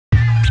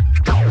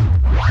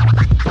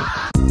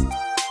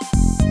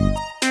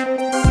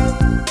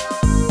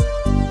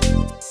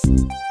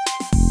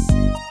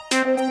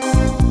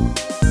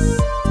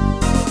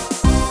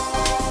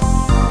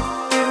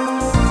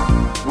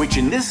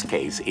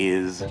case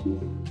is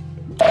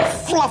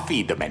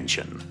Fluffy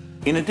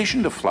Dimension. In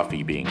addition to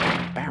Fluffy being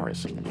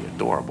embarrassingly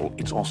adorable,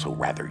 it's also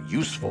rather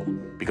useful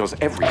because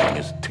everything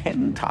is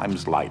 10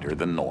 times lighter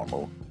than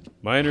normal.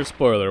 Minor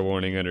spoiler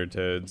warning,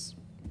 Undertoads.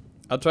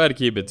 I'll try to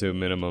keep it to a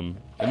minimum,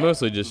 and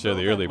mostly just show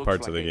the early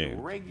parts of the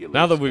game.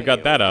 Now that we've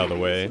got that out of the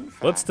way,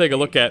 let's take a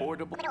look at... Whoa,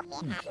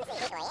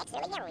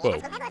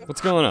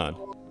 what's going on?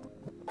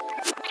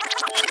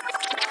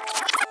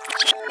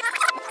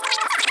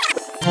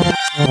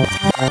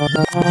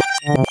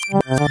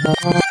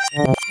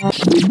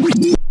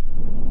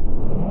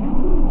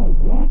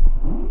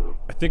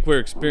 I think we're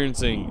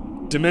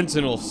experiencing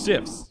dimensional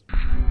shifts.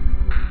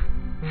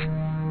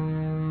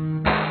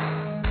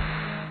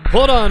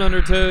 Hold on,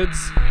 Undertoads!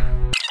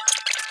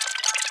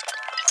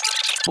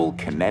 Full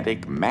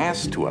kinetic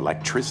mass to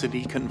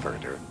electricity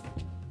converter.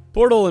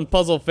 Portal and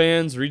puzzle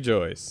fans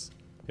rejoice.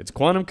 It's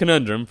Quantum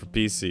Conundrum for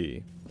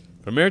PC.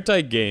 From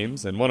Airtight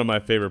Games and one of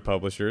my favorite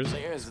publishers,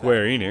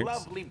 Square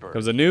Enix,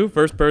 comes a new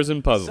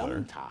first-person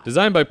puzzler.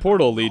 Designed by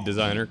Portal lead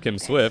designer Kim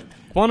Swift,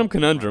 Quantum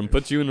Conundrum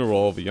puts you in the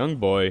role of a young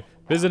boy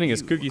visiting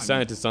his kooky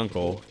scientist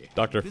uncle,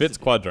 Dr. Fitz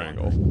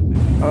Quadwrangle.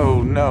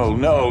 Oh no,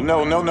 no,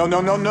 no, no, no,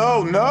 no, no,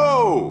 no,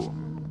 no!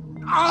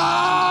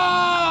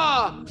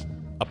 Ah!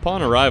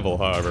 Upon arrival,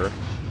 however,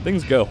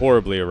 things go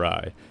horribly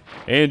awry,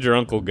 and your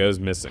uncle goes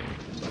missing.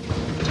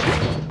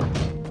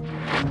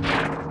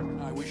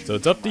 So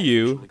it's up to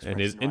you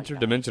and his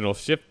Interdimensional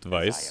Shift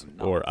Device,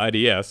 or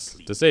IDS,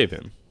 to save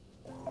him.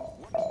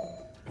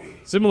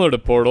 Similar to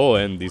Portal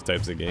and these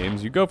types of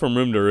games, you go from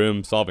room to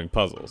room solving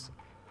puzzles.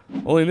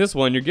 Only in this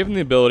one, you're given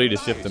the ability to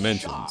shift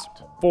dimensions,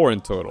 4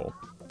 in total: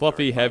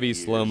 fluffy, heavy,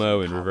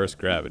 slow-mo, and reverse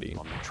gravity.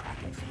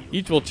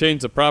 Each will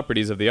change the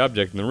properties of the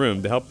object in the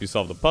room to help you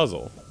solve the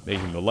puzzle,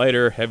 making them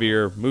lighter,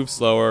 heavier, move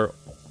slower,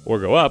 or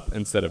go up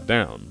instead of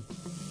down.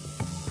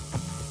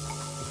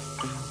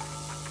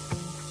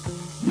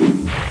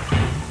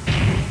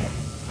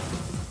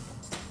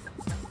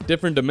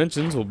 Different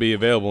dimensions will be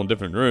available in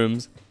different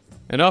rooms,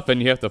 and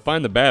often you have to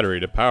find the battery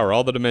to power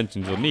all the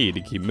dimensions you'll need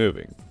to keep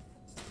moving.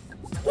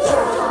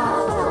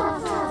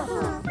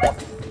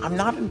 I'm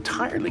not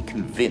entirely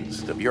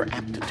convinced of your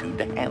aptitude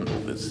to handle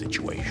this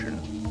situation.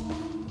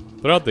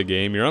 Throughout the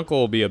game, your uncle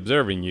will be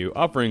observing you,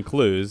 offering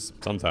clues,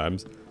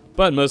 sometimes,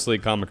 but mostly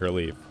comic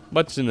relief,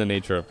 much in the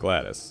nature of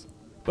Gladys.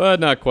 But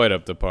not quite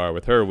up to par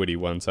with her witty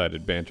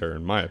one-sided banter,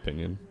 in my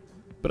opinion.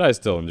 But I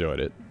still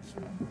enjoyed it.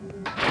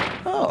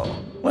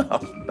 Oh,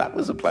 well, that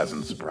was a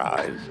pleasant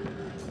surprise.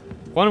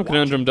 Quantum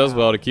Conundrum does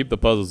well to keep the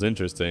puzzles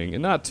interesting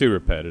and not too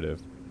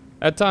repetitive.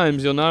 At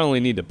times, you'll not only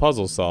need to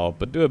puzzle solve,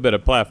 but do a bit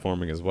of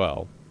platforming as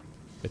well.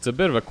 It's a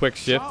bit of a quick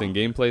shift in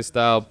gameplay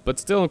style, but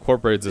still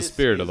incorporates the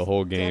spirit of the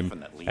whole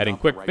game, adding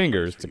quick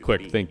fingers to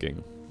quick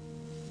thinking.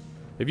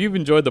 If you've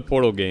enjoyed the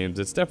Portal games,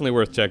 it's definitely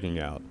worth checking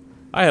out.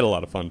 I had a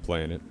lot of fun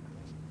playing it.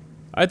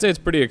 I'd say it's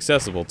pretty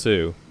accessible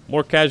too.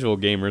 More casual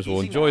gamers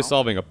will enjoy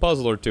solving a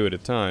puzzle or two at a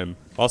time,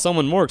 while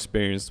someone more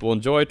experienced will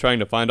enjoy trying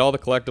to find all the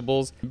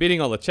collectibles and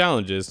beating all the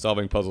challenges,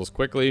 solving puzzles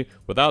quickly,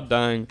 without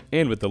dying,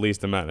 and with the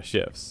least amount of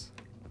shifts.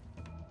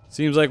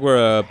 Seems like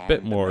we're a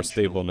bit more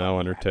stable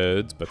now,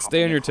 Undertoads, but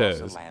stay on your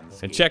toes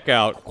and check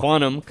out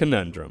Quantum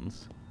Conundrum.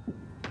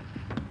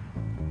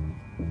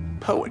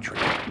 Poetry.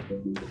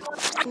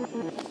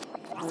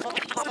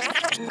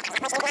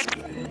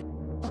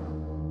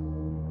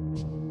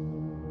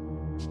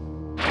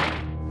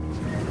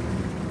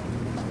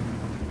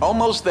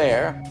 Almost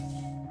there.